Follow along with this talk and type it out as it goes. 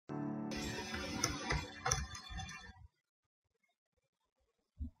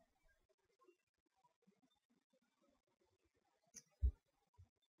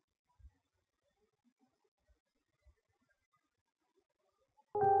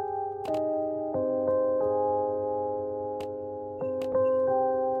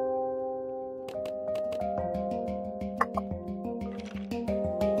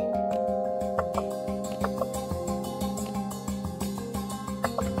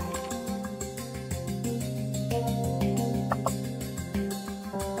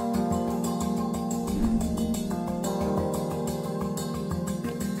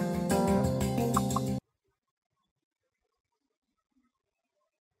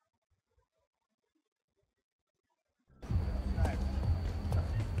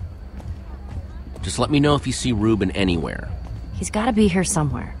Just let me know if you see Ruben anywhere. He's gotta be here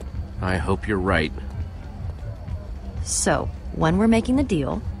somewhere. I hope you're right. So, when we're making the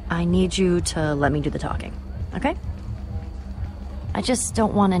deal, I need you to let me do the talking, okay? I just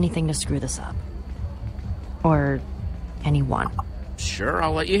don't want anything to screw this up. Or anyone. Sure,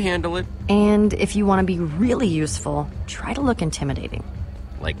 I'll let you handle it. And if you want to be really useful, try to look intimidating.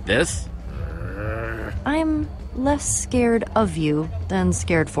 Like this? I'm less scared of you than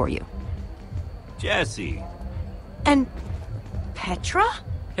scared for you. Jesse. And Petra?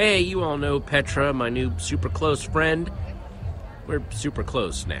 Hey, you all know Petra, my new super close friend. We're super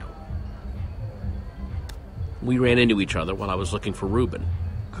close now. We ran into each other while I was looking for Ruben.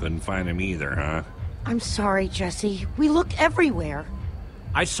 Couldn't find him either, huh? I'm sorry, Jesse. We looked everywhere.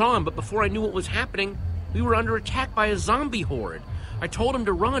 I saw him, but before I knew what was happening, we were under attack by a zombie horde. I told him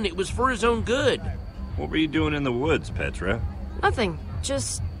to run. It was for his own good. What were you doing in the woods, Petra? Nothing.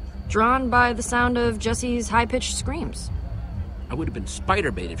 Just drawn by the sound of Jesse's high-pitched screams. I would have been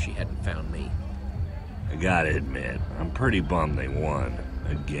spider bait if she hadn't found me. I gotta admit, I'm pretty bummed they won.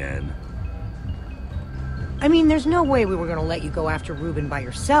 Again. I mean, there's no way we were gonna let you go after Ruben by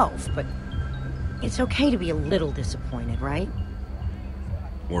yourself, but it's okay to be a little disappointed, right?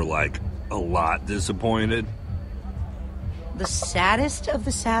 Or like, a lot disappointed. The saddest of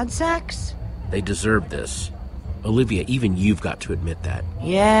the sad sacks? They deserve this. Olivia, even you've got to admit that.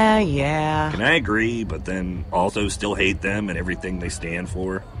 Yeah. Can I agree, but then also still hate them and everything they stand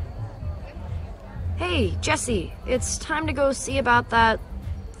for? Hey, Jesse, it's time to go see about that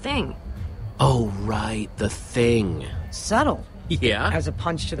thing. Oh, right, the thing. Subtle. Yeah? As a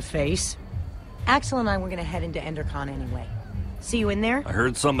punch to the face. Axel and I were gonna head into Endercon anyway. See you in there? I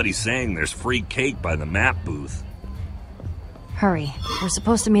heard somebody saying there's free cake by the map booth. Hurry. We're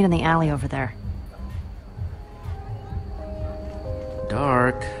supposed to meet in the alley over there.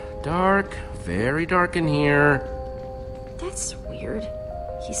 Dark, very dark in here. That's weird.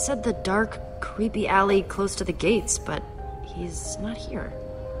 He said the dark, creepy alley close to the gates, but he's not here.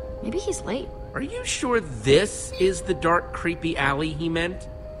 Maybe he's late. Are you sure this is the dark, creepy alley he meant?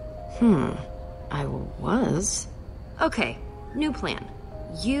 I was. Okay, new plan.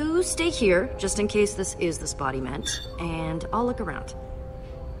 You stay here, just in case this is the spot he meant, and I'll look around.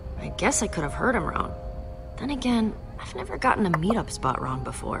 I guess I could have heard him wrong. Then again, I've never gotten a meetup spot wrong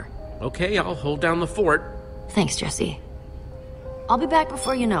before. Okay, I'll hold down the fort. Thanks, Jesse. I'll be back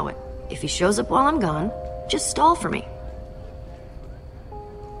before you know it. If he shows up while I'm gone, just stall for me.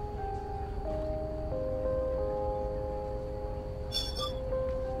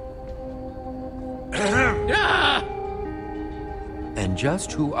 And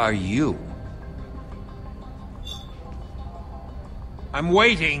just who are you? I'm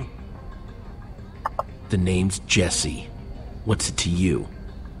waiting. The name's Jesse. What's it to you?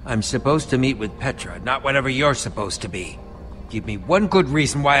 I'm supposed to meet with Petra, not whatever you're supposed to be. Give me one good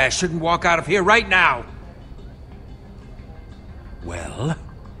reason why I shouldn't walk out of here right now. Well?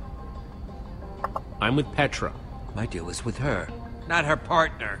 I'm with Petra. My deal is with her, not her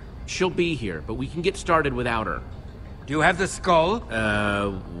partner. She'll be here, but we can get started without her. Do you have the skull?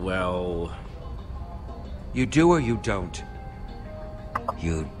 Well... You do or you don't?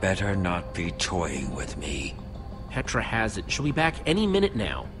 You'd better not be toying with me. Petra has it. She'll be back any minute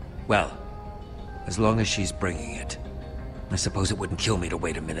now. Well, as long as she's bringing it. I suppose it wouldn't kill me to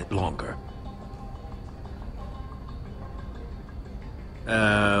wait a minute longer.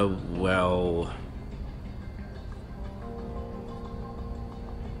 Well...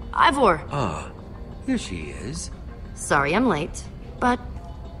 Ivor! Ah, here she is. Sorry I'm late, but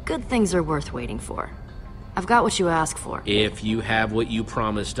good things are worth waiting for. I've got what you asked for. If you have what you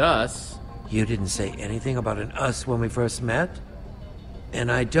promised us... You didn't say anything about an us when we first met.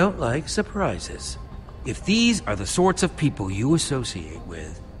 And I don't like surprises. If these are the sorts of people you associate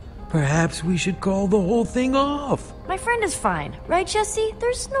with, perhaps we should call the whole thing off. My friend is fine, right, Jesse?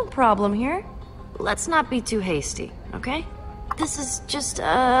 There's no problem here. Let's not be too hasty, okay? This is just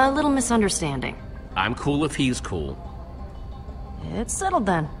a little misunderstanding. I'm cool if he's cool. It's settled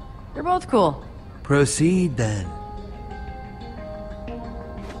then. You're both cool. Proceed then.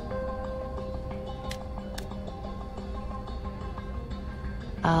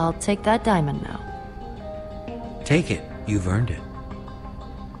 I'll take that diamond now. Take it. You've earned it.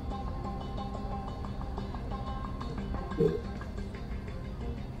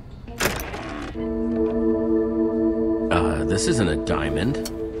 This isn't a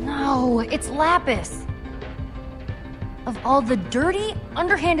diamond. No, it's lapis. Of all the dirty,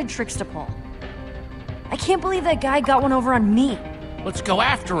 underhanded tricks to pull. I can't believe that guy got one over on me. Let's go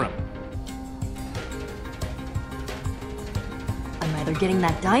after him. I might either getting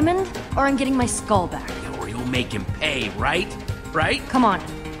that diamond, or I'm getting my skull back. Or you'll make him pay, right? Right? Come on.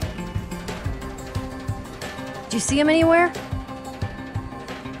 Do you see him anywhere?